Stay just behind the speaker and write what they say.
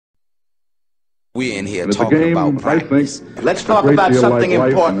We're in here It's a talking game, about practice. Let's talk about something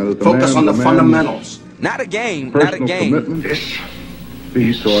important. Focus on the fundamentals. Not a game, not a game. Commitment,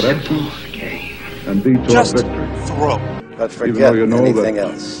 be toward excellence, and be toward Just victory. throw. But Even forget though you know anything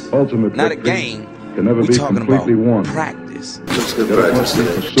that else. ultimate Not a victory game. can never We're be talking completely about won. practice. Let's get practice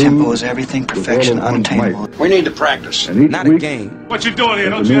today. Tempo is everything, perfection unattainable. We need to practice. And each Not a week, game. What you doing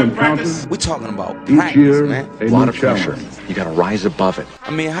here? there's Don't a you new have encounter, practice? We're talking about each practice, year, man. a A lot new of pressure. challenge. You gotta rise above it. I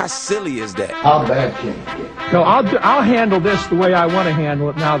mean, how silly is that? How bad can it get? No, I'll handle this the way I want to handle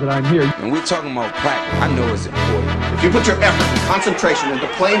it now that I'm here. And we're talking about practice. I know it's important. If you put your effort and concentration into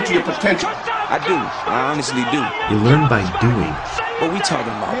playing to your potential, I do. I honestly do. You learn by doing. But we talking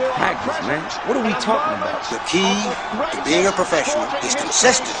about practice, man. What are we talking about? The key to being a professional is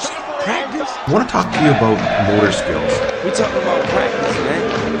consistency. Practice? I want to talk to you about motor skills. We talking about practice,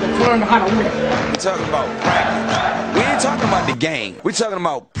 man. Learn how to win. We talking about practice. We ain't talking about the game. We talking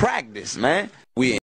about practice, man. We